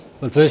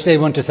Well, firstly, I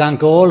want to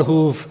thank all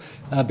who've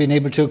been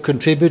able to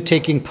contribute,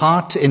 taking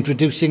part,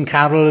 introducing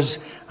carols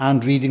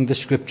and reading the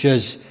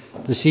scriptures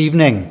this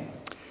evening.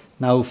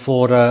 Now,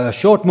 for a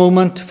short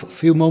moment, a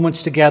few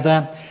moments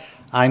together,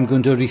 I'm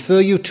going to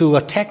refer you to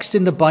a text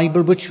in the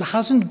Bible which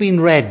hasn't been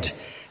read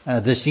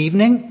this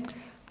evening,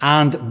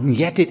 and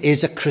yet it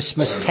is a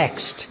Christmas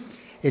text.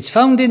 It's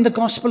found in the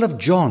Gospel of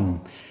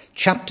John,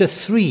 chapter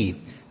 3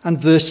 and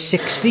verse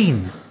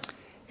 16.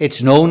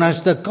 It's known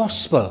as the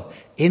Gospel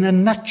in a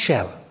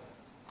nutshell.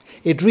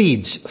 It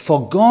reads,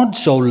 "For God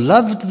so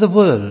loved the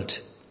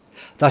world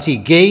that he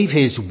gave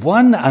his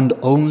one and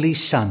only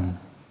Son,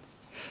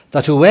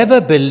 that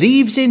whoever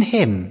believes in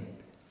him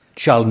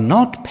shall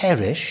not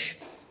perish,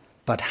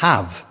 but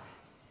have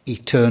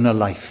eternal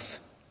life."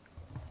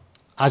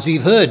 As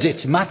we've heard,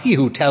 it's Matthew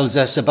who tells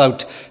us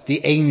about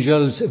the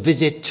angel's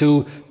visit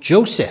to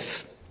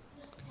Joseph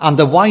and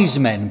the wise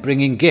men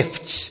bringing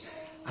gifts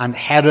and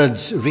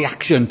Herod's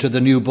reaction to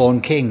the newborn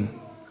king.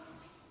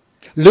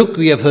 Luke,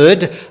 we have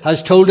heard,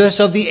 has told us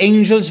of the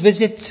angel's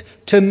visit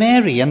to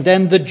Mary and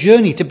then the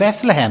journey to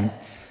Bethlehem,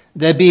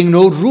 there being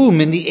no room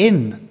in the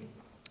inn,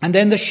 and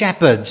then the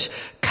shepherds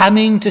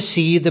coming to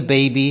see the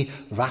baby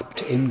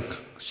wrapped in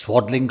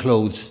swaddling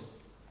clothes.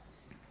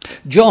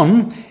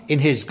 John, in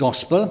his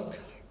gospel,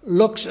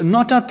 looks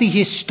not at the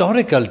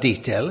historical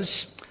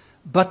details,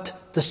 but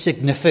the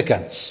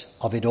significance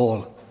of it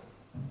all.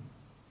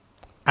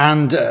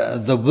 And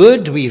the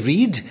word we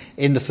read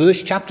in the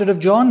first chapter of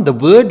John, the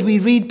word we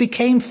read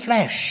became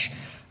flesh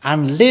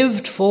and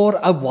lived for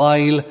a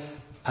while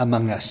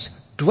among us,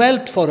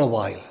 dwelt for a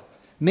while,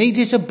 made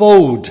his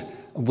abode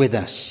with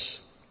us.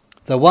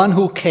 The one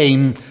who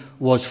came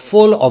was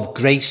full of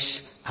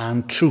grace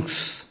and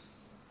truth.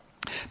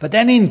 But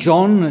then in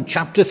John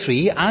chapter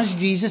 3, as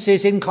Jesus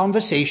is in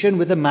conversation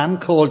with a man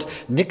called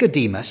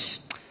Nicodemus,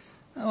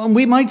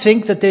 we might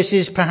think that this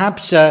is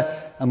perhaps a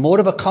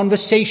more of a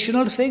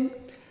conversational thing.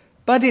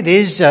 But it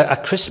is a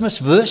Christmas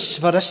verse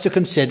for us to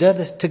consider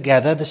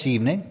together this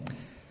evening.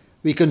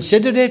 We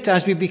consider it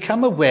as we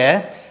become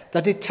aware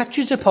that it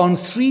touches upon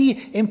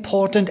three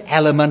important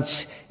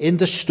elements in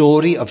the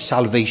story of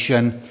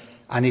salvation,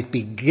 and it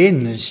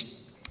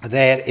begins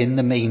there in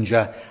the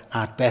manger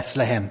at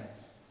Bethlehem.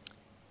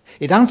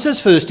 It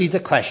answers firstly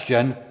the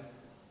question,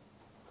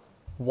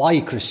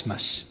 why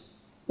Christmas?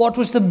 What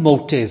was the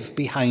motive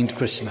behind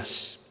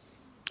Christmas?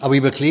 And we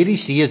will clearly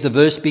see as the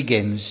verse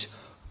begins,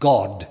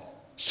 God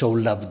so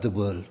loved the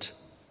world.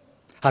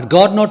 Had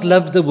God not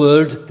loved the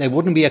world, there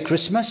wouldn't be a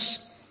Christmas.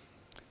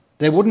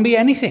 There wouldn't be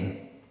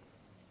anything.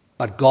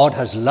 But God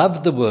has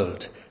loved the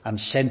world and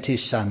sent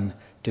his Son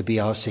to be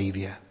our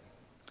Saviour.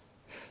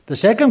 The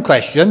second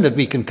question that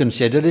we can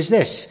consider is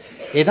this.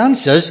 It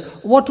answers,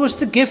 what was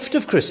the gift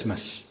of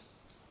Christmas?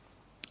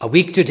 A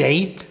week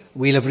today,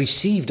 we'll have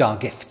received our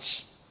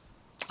gifts.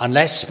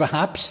 Unless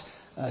perhaps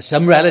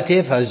some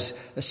relative has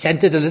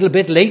sent it a little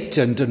bit late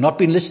and not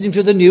been listening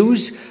to the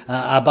news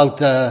about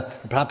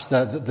perhaps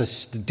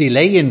the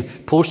delay in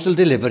postal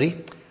delivery,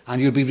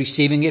 and you'll be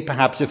receiving it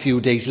perhaps a few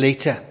days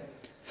later.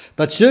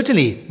 But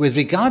certainly, with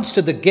regards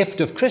to the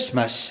gift of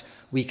Christmas,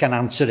 we can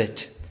answer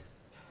it.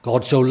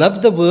 God so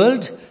loved the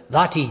world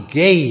that he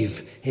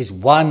gave his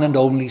one and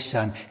only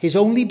Son, his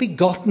only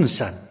begotten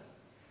Son.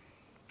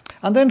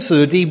 And then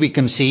thirdly, we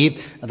can see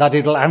that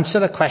it will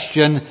answer a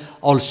question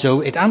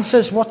also. It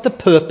answers what the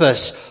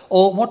purpose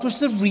or what was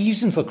the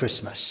reason for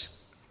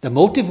Christmas. The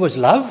motive was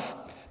love.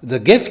 The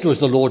gift was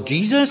the Lord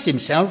Jesus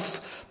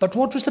himself. But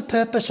what was the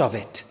purpose of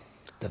it?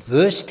 The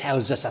verse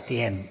tells us at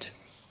the end.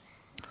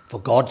 For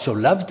God so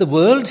loved the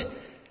world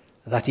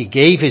that he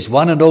gave his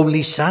one and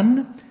only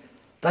Son,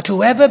 that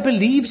whoever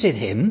believes in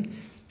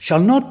him shall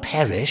not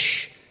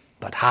perish,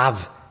 but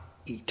have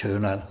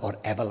eternal or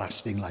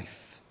everlasting life.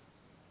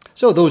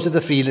 So those are the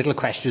three little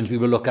questions we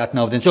will look at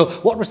now then. So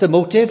what was the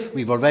motive?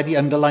 We've already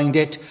underlined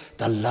it.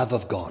 The love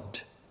of God.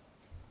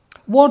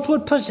 What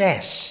would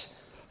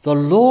possess the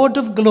Lord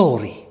of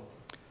glory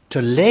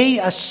to lay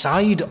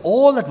aside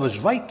all that was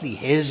rightly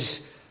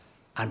his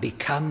and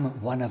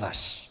become one of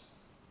us?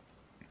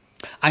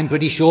 I'm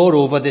pretty sure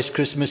over this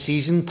Christmas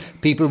season,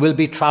 people will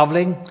be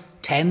travelling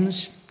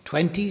 10s,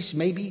 20s,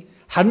 maybe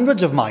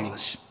hundreds of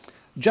miles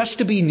just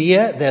to be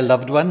near their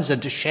loved ones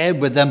and to share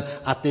with them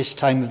at this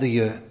time of the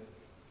year.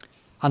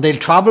 And they'll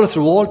travel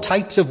through all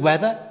types of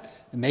weather.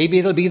 Maybe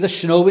it'll be the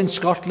snow in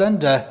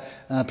Scotland,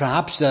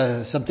 perhaps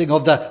something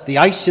of the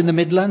ice in the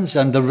Midlands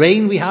and the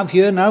rain we have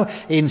here now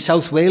in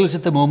South Wales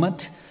at the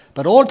moment.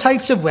 But all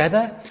types of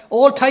weather,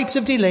 all types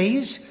of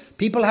delays,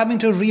 people having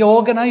to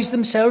reorganise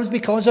themselves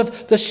because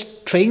of the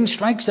train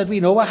strikes that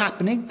we know are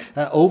happening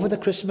over the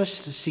Christmas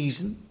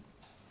season.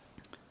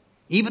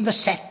 Even the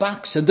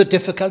setbacks and the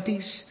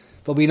difficulties,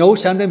 for we know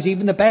sometimes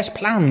even the best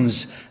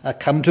plans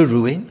come to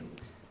ruin.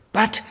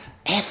 But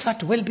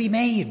effort will be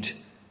made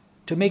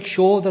to make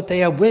sure that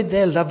they are with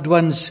their loved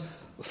ones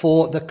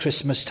for the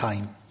Christmas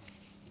time.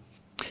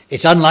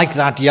 It's unlike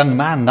that young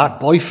man, that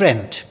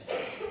boyfriend.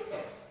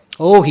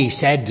 Oh, he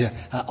said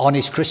on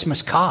his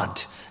Christmas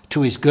card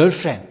to his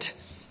girlfriend,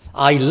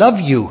 I love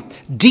you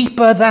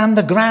deeper than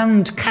the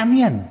Grand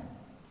Canyon,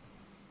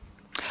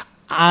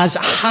 as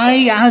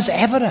high as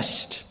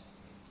Everest,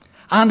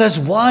 and as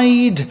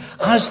wide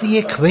as the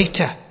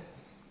equator.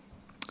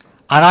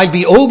 And I'll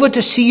be over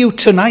to see you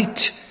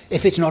tonight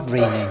if it's not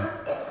raining.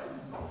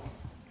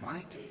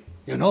 Right?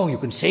 You know, you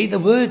can say the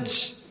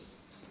words,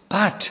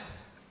 but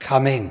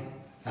coming.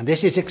 And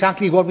this is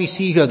exactly what we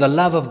see here, the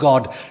love of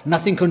God.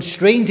 Nothing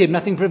constrained him,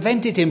 nothing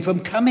prevented him from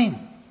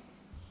coming.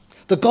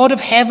 The God of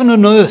heaven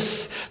and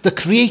earth, the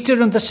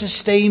creator and the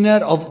sustainer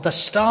of the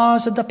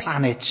stars and the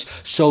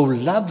planets, so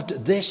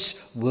loved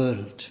this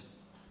world.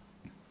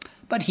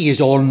 But he is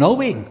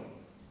all-knowing.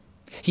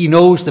 He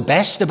knows the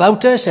best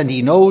about us and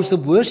he knows the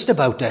worst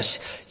about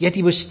us, yet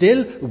he was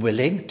still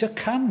willing to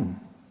come.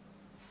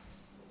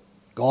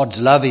 God's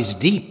love is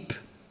deep.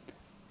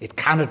 It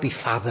cannot be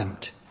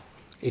fathomed.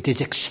 It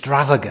is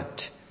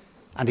extravagant,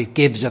 and it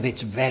gives of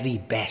its very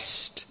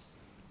best.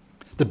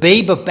 The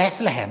babe of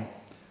Bethlehem,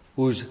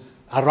 whose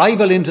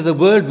arrival into the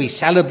world we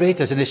celebrate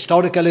as an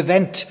historical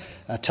event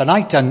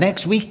tonight and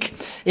next week,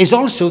 is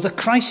also the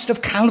Christ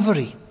of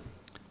Calvary.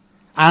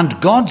 And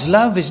God's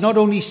love is not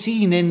only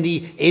seen in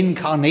the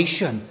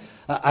incarnation,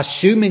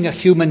 assuming a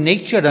human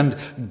nature and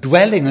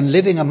dwelling and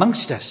living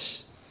amongst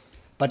us,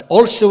 but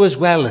also as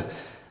well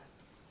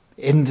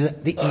in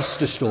the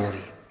Easter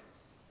story.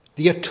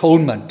 The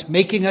atonement,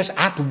 making us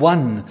at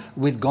one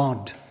with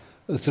God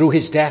through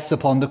his death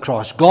upon the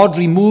cross. God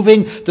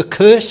removing the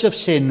curse of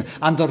sin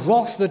and the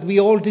wrath that we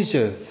all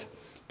deserve,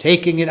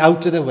 taking it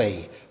out of the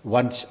way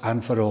once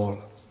and for all.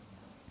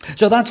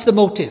 So that's the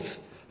motive,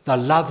 the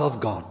love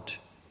of God.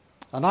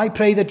 And I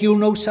pray that you'll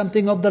know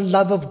something of the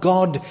love of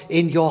God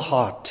in your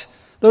heart.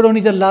 Not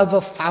only the love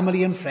of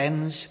family and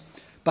friends,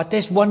 but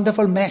this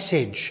wonderful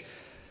message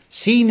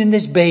seen in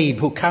this babe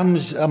who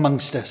comes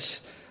amongst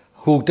us,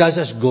 who does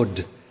us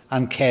good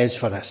and cares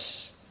for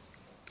us.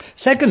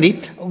 Secondly,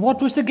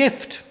 what was the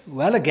gift?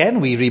 Well,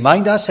 again, we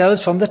remind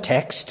ourselves from the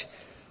text,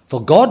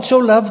 for God so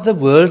loved the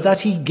world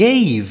that he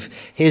gave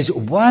his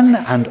one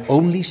and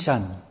only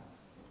Son.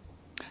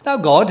 Now,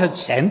 God had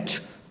sent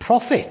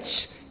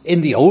prophets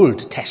in the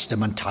Old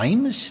Testament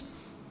times.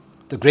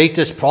 The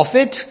greatest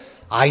prophet,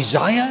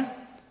 Isaiah,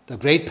 the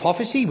great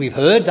prophecy, we've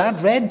heard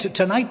that read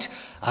tonight.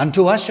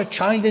 Unto us a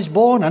child is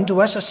born,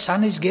 unto us a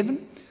son is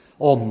given.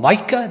 Or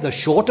Micah, the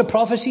shorter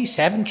prophecy,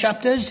 7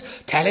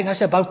 chapters, telling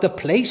us about the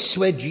place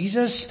where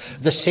Jesus,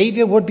 the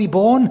Saviour, would be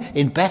born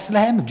in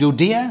Bethlehem,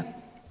 Judea.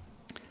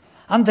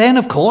 And then,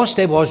 of course,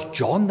 there was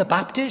John the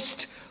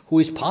Baptist, who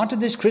is part of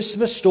this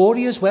Christmas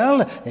story as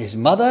well. His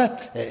mother,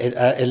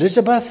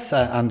 Elizabeth,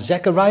 and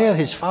Zechariah,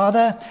 his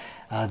father,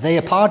 they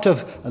are part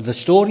of the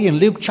story in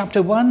Luke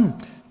chapter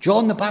 1.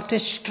 John the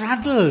Baptist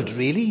straddled,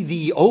 really,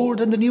 the Old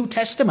and the New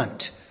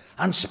Testament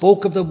and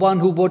spoke of the one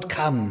who would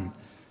come,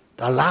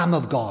 the Lamb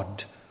of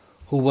God,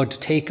 who would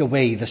take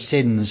away the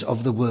sins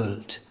of the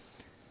world.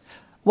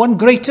 One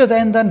greater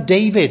then than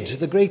David,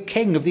 the great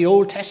king of the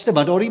Old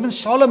Testament, or even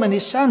Solomon,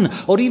 his son,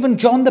 or even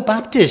John the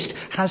Baptist,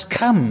 has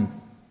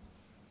come.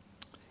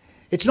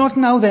 It's not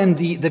now then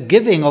the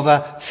giving of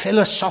a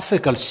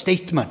philosophical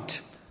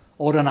statement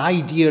or an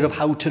idea of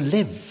how to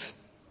live.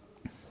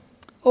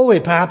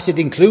 Perhaps it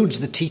includes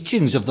the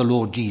teachings of the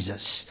Lord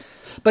Jesus,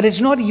 but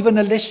it's not even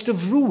a list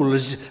of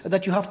rules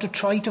that you have to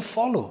try to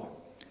follow.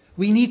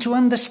 We need to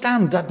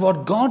understand that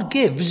what God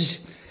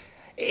gives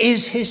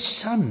is his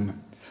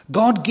Son.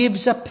 God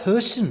gives a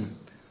person.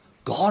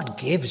 God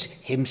gives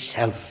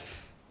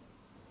himself.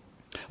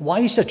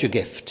 Why such a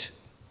gift?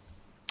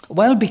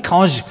 Well,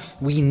 because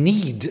we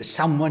need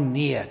someone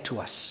near to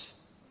us.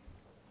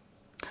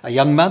 A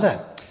young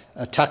mother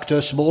tucked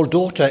her small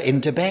daughter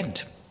into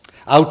bed.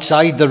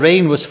 Outside the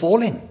rain was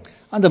falling,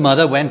 and the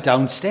mother went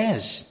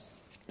downstairs.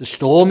 The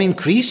storm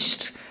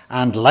increased,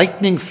 and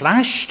lightning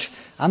flashed,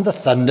 and the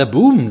thunder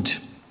boomed.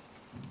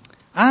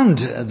 And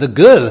the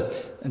girl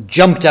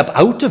jumped up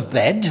out of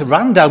bed,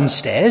 ran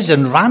downstairs,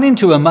 and ran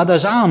into her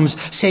mother's arms,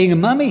 saying,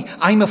 "Mummy,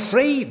 I'm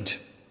afraid."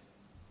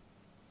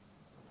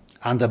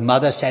 And the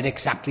mother said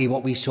exactly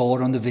what we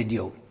saw on the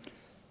video.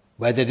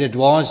 Whether it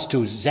was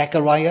to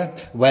Zechariah,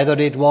 whether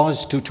it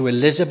was to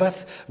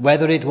Elizabeth,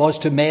 whether it was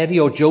to Mary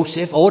or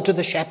Joseph or to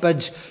the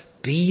shepherds,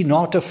 be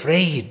not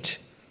afraid.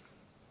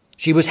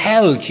 She was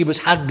held, she was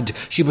hugged,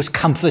 she was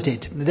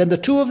comforted. And then the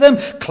two of them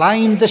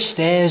climbed the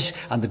stairs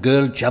and the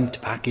girl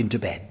jumped back into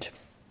bed.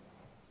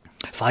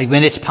 5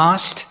 minutes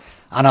passed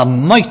and a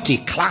mighty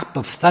clap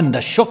of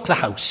thunder shook the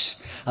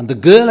house. And the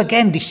girl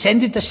again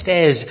descended the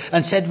stairs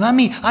and said,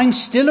 "Mummy, I'm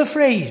still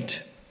afraid."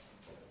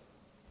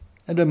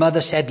 And her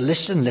mother said,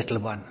 "Listen, little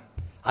one,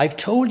 I've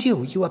told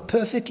you, you are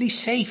perfectly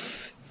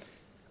safe.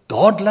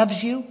 God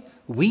loves you,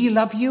 we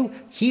love you,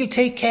 he'll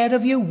take care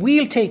of you,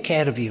 we'll take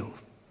care of you."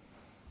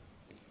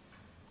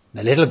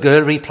 The little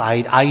girl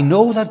replied, "I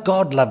know that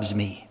God loves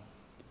me,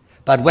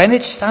 but when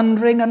it's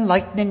thundering and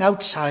lightning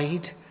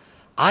outside,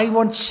 I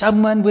want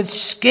someone with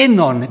skin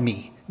on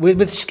me,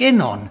 with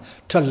skin on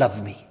to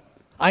love me.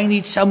 I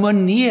need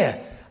someone near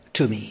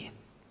to me."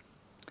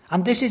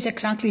 And this is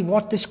exactly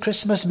what this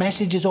Christmas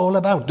message is all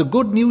about. The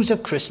good news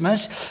of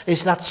Christmas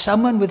is that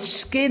someone with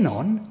skin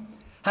on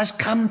has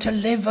come to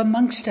live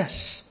amongst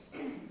us.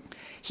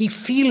 He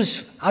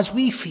feels as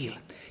we feel.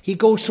 He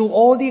goes through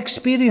all the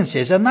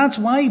experiences. And that's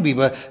why we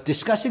were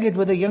discussing it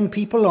with the young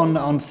people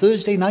on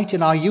Thursday night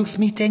in our youth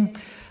meeting.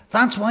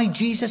 That's why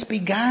Jesus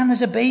began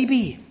as a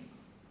baby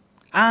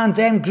and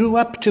then grew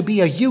up to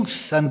be a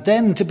youth and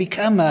then to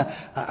become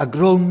a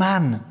grown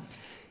man.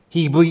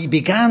 He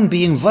began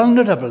being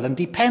vulnerable and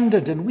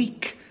dependent and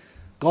weak.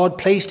 God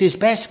placed his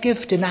best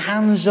gift in the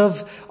hands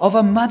of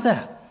a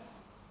mother,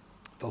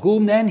 for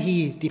whom then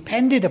he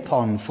depended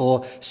upon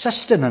for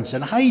sustenance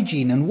and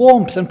hygiene and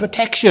warmth and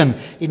protection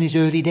in his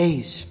early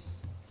days.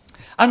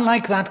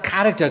 Unlike that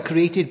character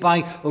created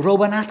by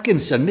Rowan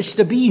Atkinson,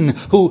 Mr. Bean,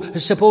 who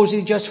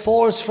supposedly just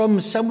falls from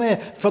somewhere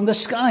from the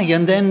sky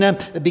and then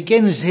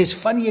begins his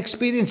funny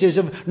experiences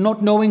of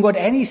not knowing what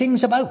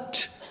anything's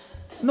about.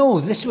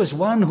 No, this was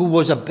one who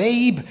was a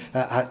babe,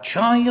 a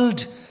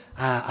child,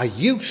 a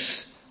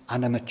youth,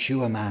 and a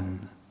mature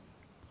man.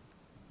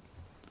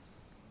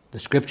 The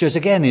scriptures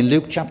again in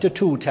Luke chapter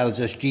 2 tells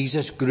us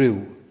Jesus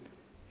grew.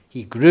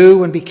 He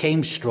grew and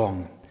became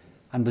strong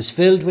and was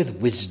filled with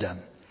wisdom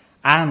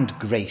and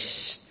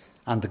grace,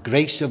 and the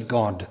grace of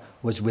God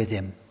was with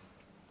him.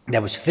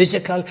 There was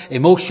physical,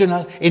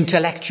 emotional,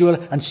 intellectual,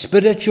 and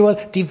spiritual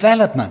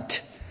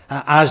development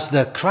as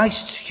the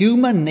Christ's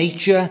human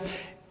nature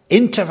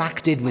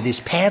interacted with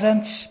his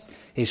parents,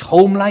 his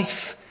home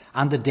life,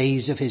 and the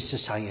days of his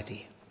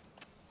society.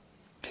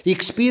 He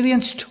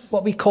experienced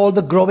what we call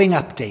the growing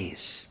up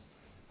days,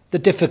 the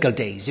difficult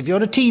days. If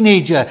you're a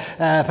teenager,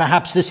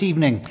 perhaps this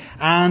evening,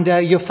 and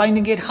you're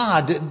finding it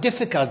hard,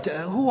 difficult,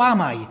 who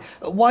am I?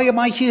 Why am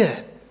I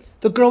here?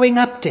 The growing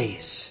up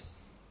days.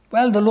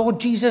 Well, the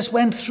Lord Jesus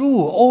went through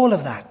all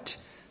of that.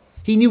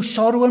 He knew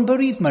sorrow and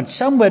bereavement.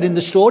 Somewhere in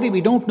the story, we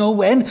don't know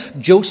when,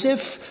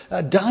 Joseph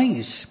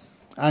dies.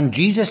 And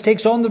Jesus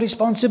takes on the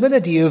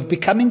responsibility of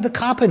becoming the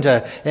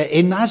carpenter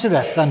in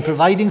Nazareth and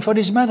providing for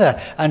his mother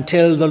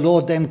until the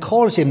Lord then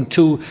calls him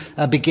to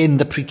begin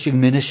the preaching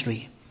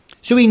ministry.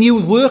 So he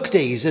knew work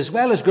days as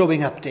well as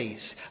growing up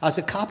days as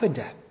a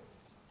carpenter.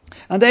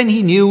 And then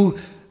he knew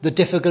the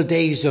difficult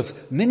days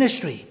of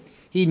ministry.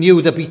 He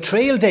knew the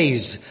betrayal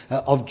days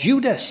of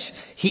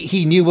Judas.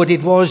 He knew what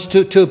it was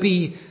to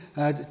be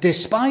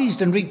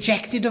despised and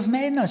rejected of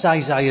men, as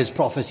Isaiah's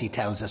prophecy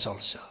tells us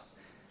also.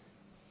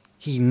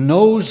 He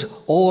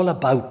knows all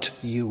about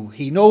you.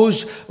 He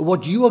knows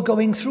what you are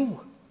going through.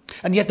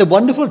 And yet the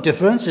wonderful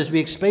difference, as we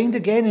explained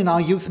again in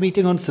our youth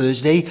meeting on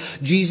Thursday,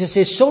 Jesus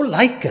is so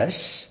like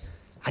us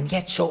and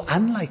yet so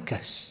unlike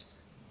us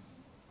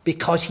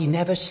because he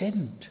never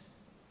sinned.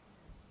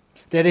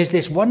 There is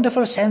this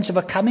wonderful sense of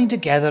a coming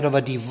together of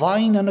a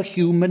divine and a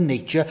human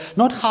nature,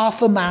 not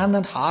half a man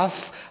and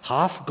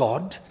half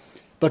God,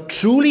 but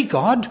truly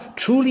God,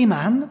 truly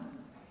man.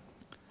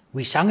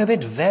 We sang of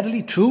it,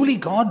 verily, truly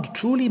God,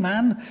 truly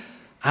man,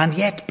 and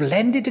yet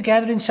blended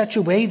together in such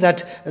a way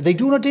that they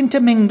do not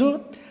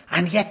intermingle,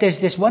 and yet there's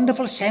this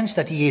wonderful sense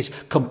that he is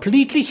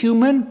completely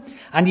human,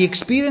 and he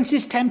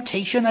experiences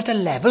temptation at a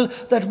level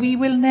that we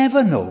will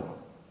never know.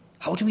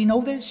 How do we know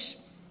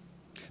this?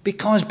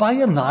 Because by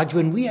and large,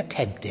 when we are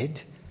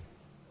tempted,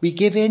 we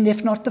give in,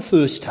 if not the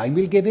first time,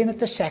 we'll give in at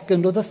the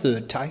second or the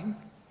third time.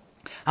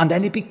 And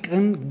then it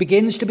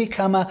begins to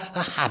become a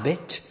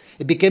habit.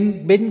 It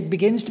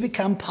begins to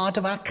become part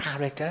of our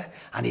character,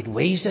 and it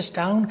weighs us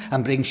down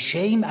and brings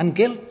shame and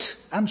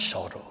guilt and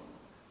sorrow.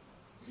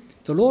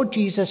 The Lord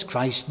Jesus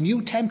Christ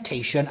knew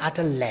temptation at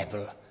a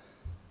level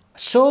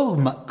so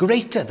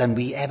greater than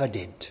we ever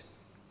did.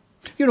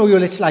 You know,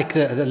 it's like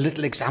the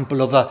little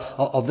example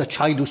of the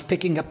child who's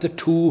picking up the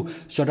 2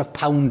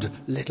 pound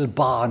little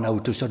bar now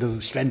to sort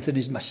of strengthen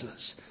his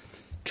muscles.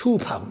 2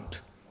 pound,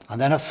 and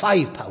then a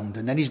 5 pound,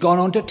 and then he's gone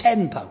on to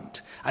 10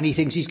 pound. And he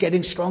thinks he's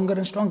getting stronger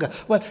and stronger.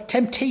 Well,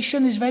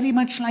 temptation is very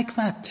much like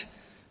that.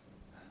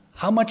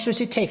 How much does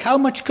it take? How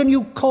much can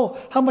you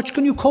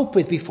cope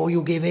with before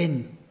you give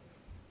in?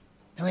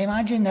 Now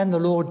imagine then the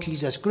Lord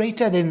Jesus,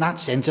 greater in that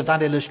sense of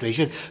that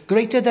illustration,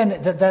 greater than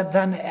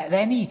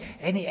any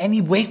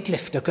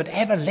weightlifter could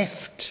ever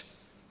lift.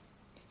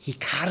 He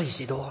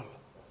carries it all.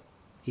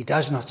 He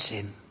does not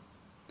sin.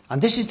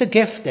 And this is the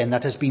gift then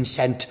that has been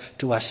sent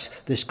to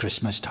us this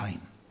Christmas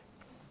time.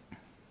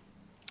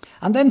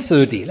 And then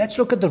thirdly, let's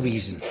look at the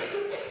reason.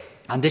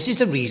 And this is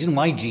the reason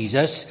why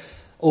Jesus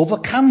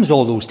overcomes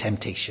all those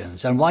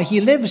temptations and why he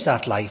lives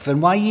that life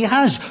and why he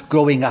has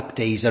growing up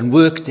days and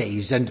work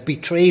days and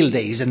betrayal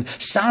days and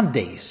sad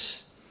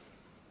days.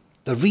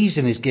 The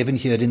reason is given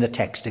here in the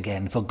text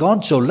again. For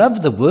God so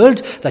loved the world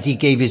that he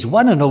gave his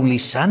one and only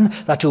Son,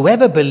 that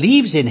whoever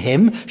believes in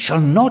him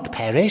shall not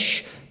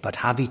perish but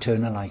have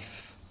eternal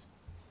life.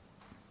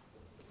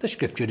 The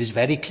scripture is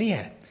very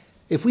clear.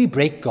 If we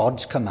break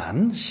God's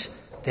commands,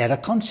 there are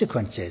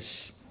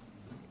consequences.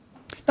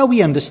 Now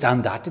we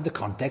understand that in the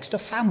context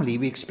of family.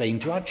 We explain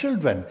to our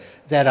children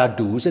there are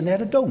do's and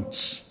there are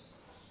don'ts.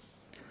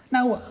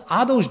 Now,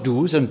 are those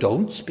do's and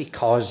don'ts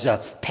because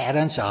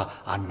parents are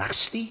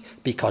nasty,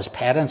 because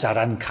parents are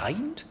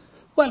unkind?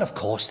 Well, of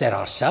course, there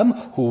are some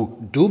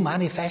who do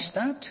manifest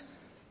that.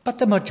 But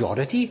the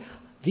majority,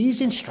 these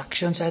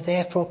instructions are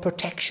there for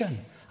protection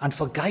and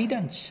for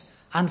guidance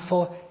and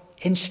for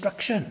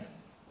instruction.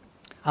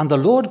 And the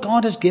Lord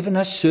God has given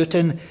us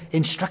certain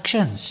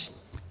instructions.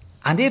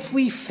 And if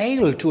we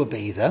fail to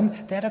obey them,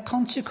 there are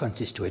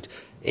consequences to it.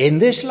 In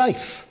this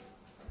life.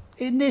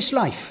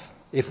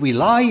 If we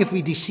lie, if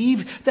we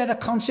deceive, there are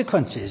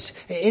consequences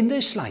in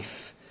this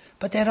life.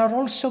 But there are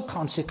also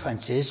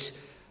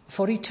consequences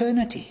for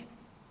eternity.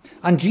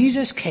 And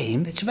Jesus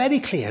came, it's very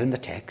clear in the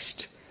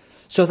text,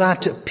 so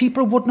that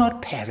people would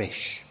not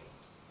perish.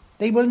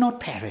 They will not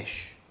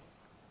perish.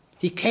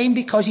 He came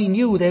because he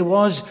knew there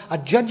was a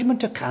judgment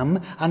to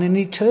come and an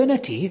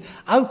eternity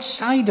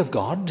outside of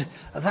God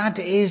that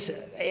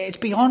it's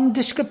beyond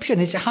description.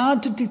 It's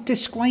hard to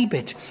describe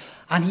it.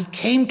 And he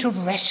came to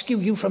rescue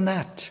you from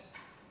that.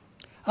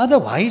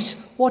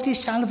 Otherwise, what is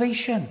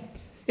salvation?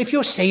 If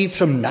you're saved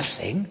from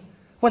nothing,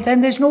 well,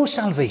 then there's no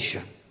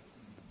salvation.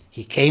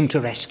 He came to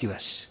rescue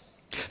us.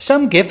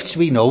 Some gifts,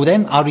 we know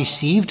then, are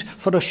received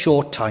for a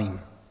short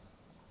time.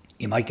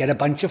 You might get a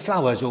bunch of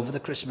flowers over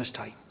the Christmas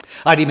time.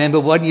 I remember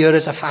one year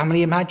as a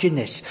family, imagine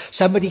this.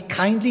 Somebody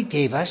kindly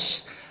gave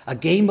us a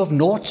game of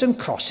noughts and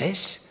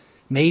crosses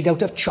made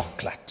out of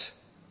chocolate.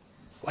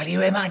 Well,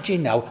 you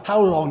imagine now, how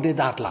long did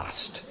that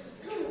last?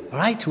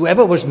 Right?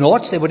 Whoever was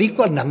noughts, they were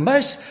equal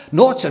numbers.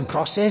 Noughts and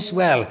crosses,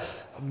 well,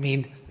 I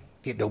mean,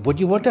 would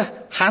you want to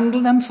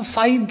handle them for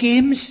 5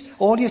 games?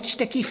 All your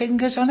sticky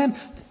fingers on them?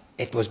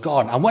 It was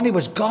gone. And when it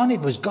was gone,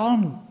 it was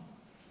gone.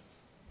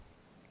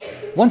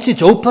 Once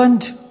it's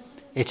opened,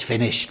 it's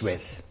finished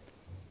with.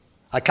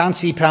 I can't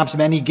see perhaps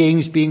many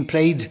games being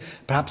played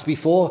perhaps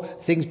before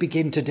things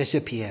begin to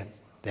disappear.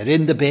 They're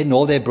in the bin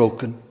or they're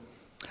broken.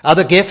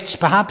 Other gifts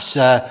perhaps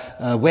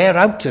wear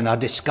out and are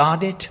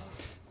discarded.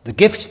 The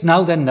gift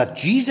now then that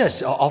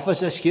Jesus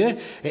offers us here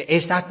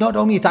is that not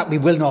only that we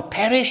will not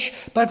perish,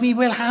 but we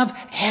will have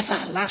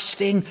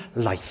everlasting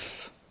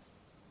life.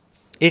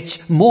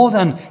 It's more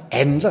than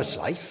endless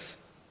life.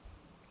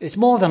 It's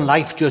more than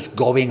life just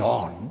going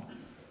on.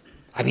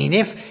 I mean,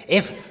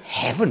 if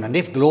heaven and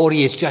if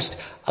glory is just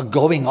a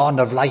going on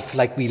of life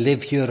like we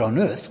live here on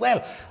earth,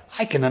 well,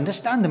 I can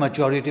understand the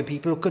majority of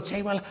people who could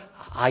say, well,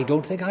 I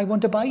don't think I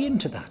want to buy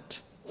into that.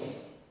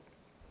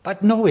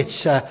 But no,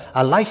 it's a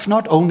life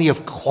not only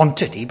of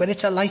quantity, but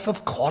it's a life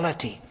of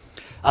quality,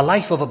 a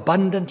life of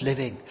abundant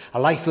living, a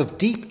life of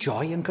deep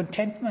joy and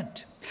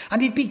contentment.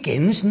 And it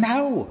begins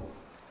now,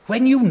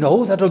 when you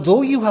know that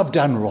although you have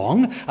done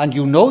wrong, and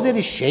you know there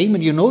is shame,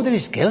 and you know there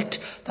is guilt,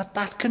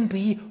 that can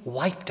be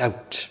wiped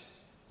out.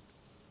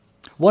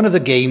 One of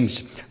the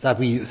games that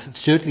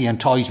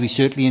toys we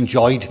certainly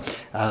enjoyed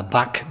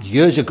back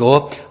years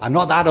ago. I'm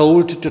not that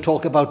old to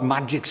talk about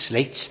magic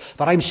slates,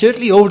 but I'm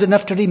certainly old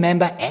enough to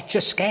remember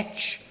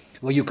Etch-a-Sketch,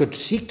 where you could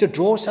seek to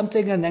draw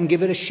something and then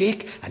give it a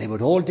shake and it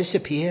would all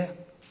disappear.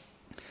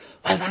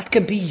 Well, that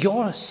can be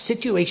your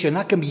situation.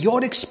 That can be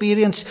your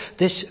experience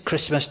this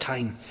Christmas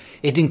time.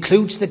 It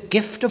includes the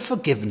gift of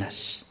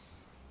forgiveness.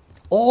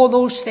 All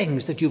those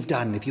things that you've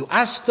done, if you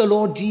ask the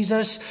Lord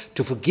Jesus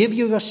to forgive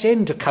you your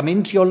sin, to come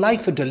into your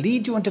life and to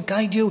lead you and to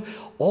guide you,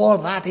 all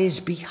that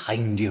is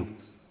behind you.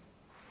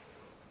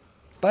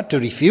 But to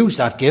refuse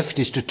that gift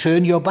is to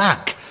turn your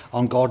back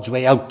on God's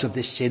way out of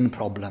this sin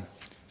problem.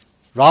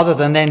 Rather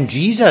than then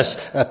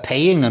Jesus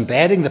paying and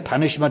bearing the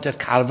punishment at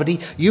Calvary,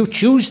 you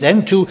choose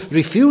then to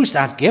refuse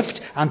that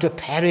gift and to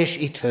perish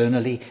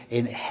eternally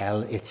in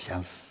hell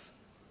itself.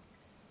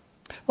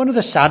 One of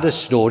the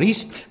saddest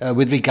stories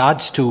with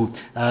regards to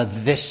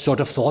this sort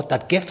of thought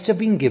that gifts have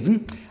been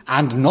given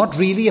and not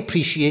really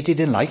appreciated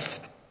in life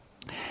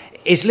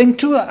is linked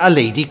to a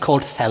lady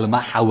called Thelma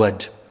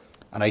Howard.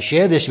 And I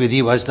share this with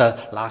you as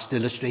the last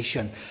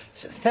illustration.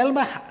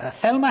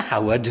 Thelma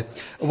Howard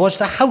was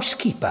the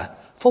housekeeper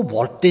for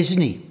Walt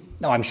Disney.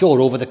 Now, I'm sure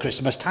over the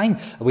Christmas time,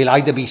 we'll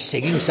either be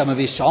singing some of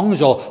his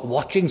songs or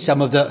watching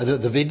some of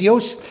the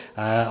videos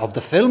of the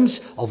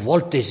films of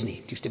Walt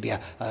Disney. It used to be a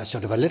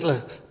sort of a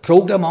little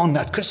program on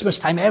at Christmas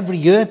time every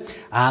year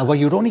where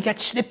you'd only get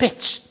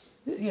snippets.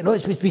 You know,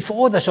 it's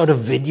before the sort of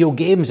video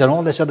games and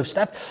all this sort of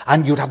stuff.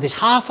 And you'd have this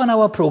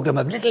half-an-hour program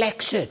of little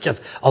excerpts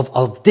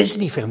of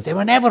Disney films. They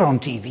were never on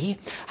TV.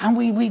 And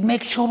we'd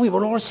make sure we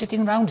were all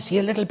sitting around to see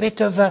a little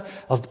bit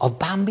of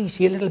Bambi,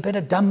 see a little bit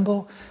of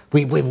Dumbo.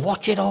 We'd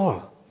watch it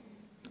all.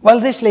 Well,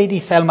 this lady,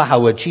 Thelma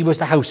Howard, she was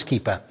the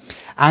housekeeper.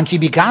 And she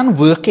began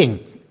working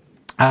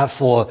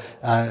for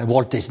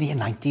Walt Disney in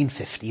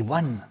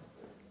 1951.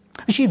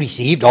 And she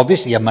received,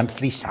 obviously, a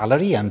monthly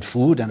salary and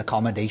food and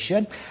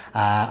accommodation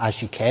as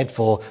she cared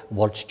for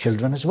Walt's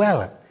children as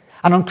well.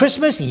 And on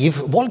Christmas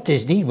Eve, Walt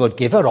Disney would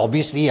give her,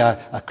 obviously,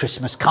 a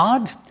Christmas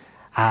card.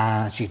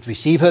 She'd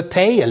receive her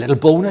pay, a little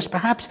bonus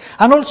perhaps,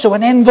 and also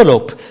an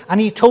envelope.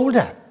 And he told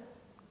her,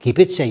 keep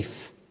it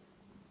safe.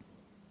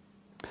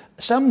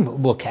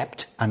 Some were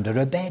kept under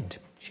her bed.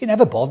 She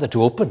never bothered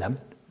to open them.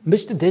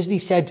 Mr. Disney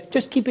said,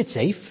 just keep it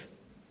safe.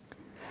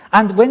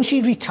 And when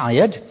she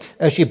retired,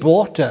 she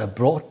bought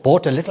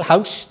a little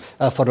house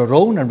for her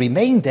own and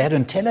remained there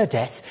until her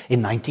death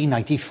in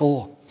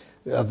 1994,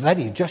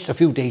 just a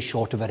few days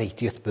short of her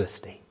 80th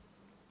birthday.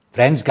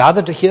 Friends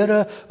gathered to hear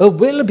her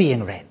will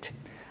being read,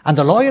 and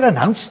the lawyer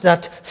announced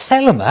that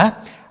Thelma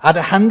had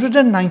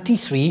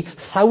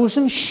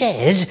 193,000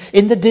 shares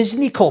in the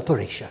Disney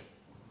Corporation.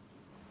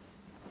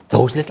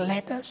 Those little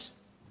letters,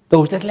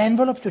 those little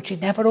envelopes which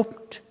she'd never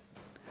opened.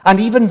 And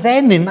even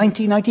then, in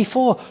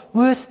 1994,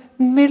 worth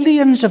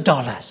millions of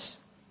dollars.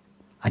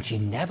 And she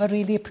never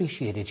really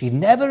appreciated, she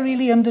never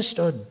really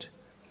understood.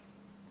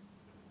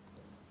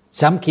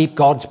 Some keep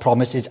God's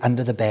promises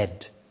under the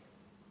bed.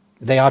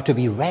 They are to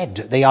be read,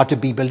 they are to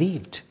be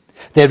believed.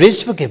 There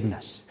is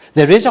forgiveness,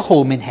 there is a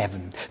home in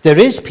heaven, there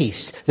is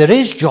peace, there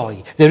is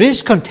joy, there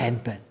is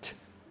contentment.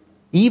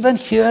 Even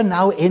here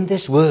now in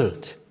this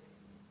world.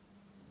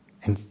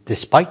 And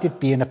despite it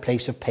being a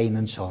place of pain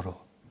and sorrow.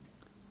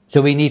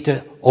 So we need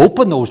to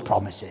open those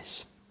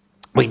promises.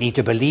 We need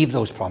to believe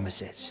those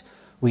promises.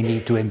 We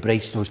need to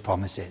embrace those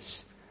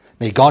promises.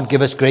 May God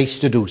give us grace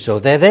to do so.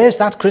 There's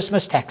that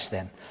Christmas text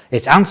then.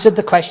 It's answered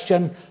the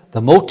question.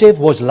 The motive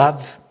was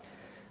love.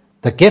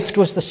 The gift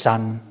was the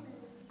Son.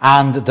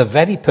 And the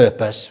very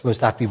purpose was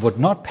that we would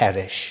not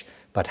perish,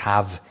 but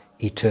have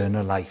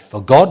eternal life.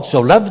 For God so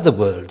loved the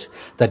world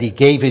that he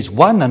gave his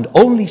one and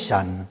only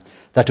Son,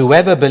 that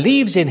whoever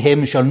believes in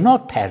him shall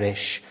not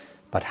perish,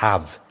 but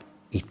have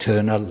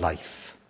eternal life.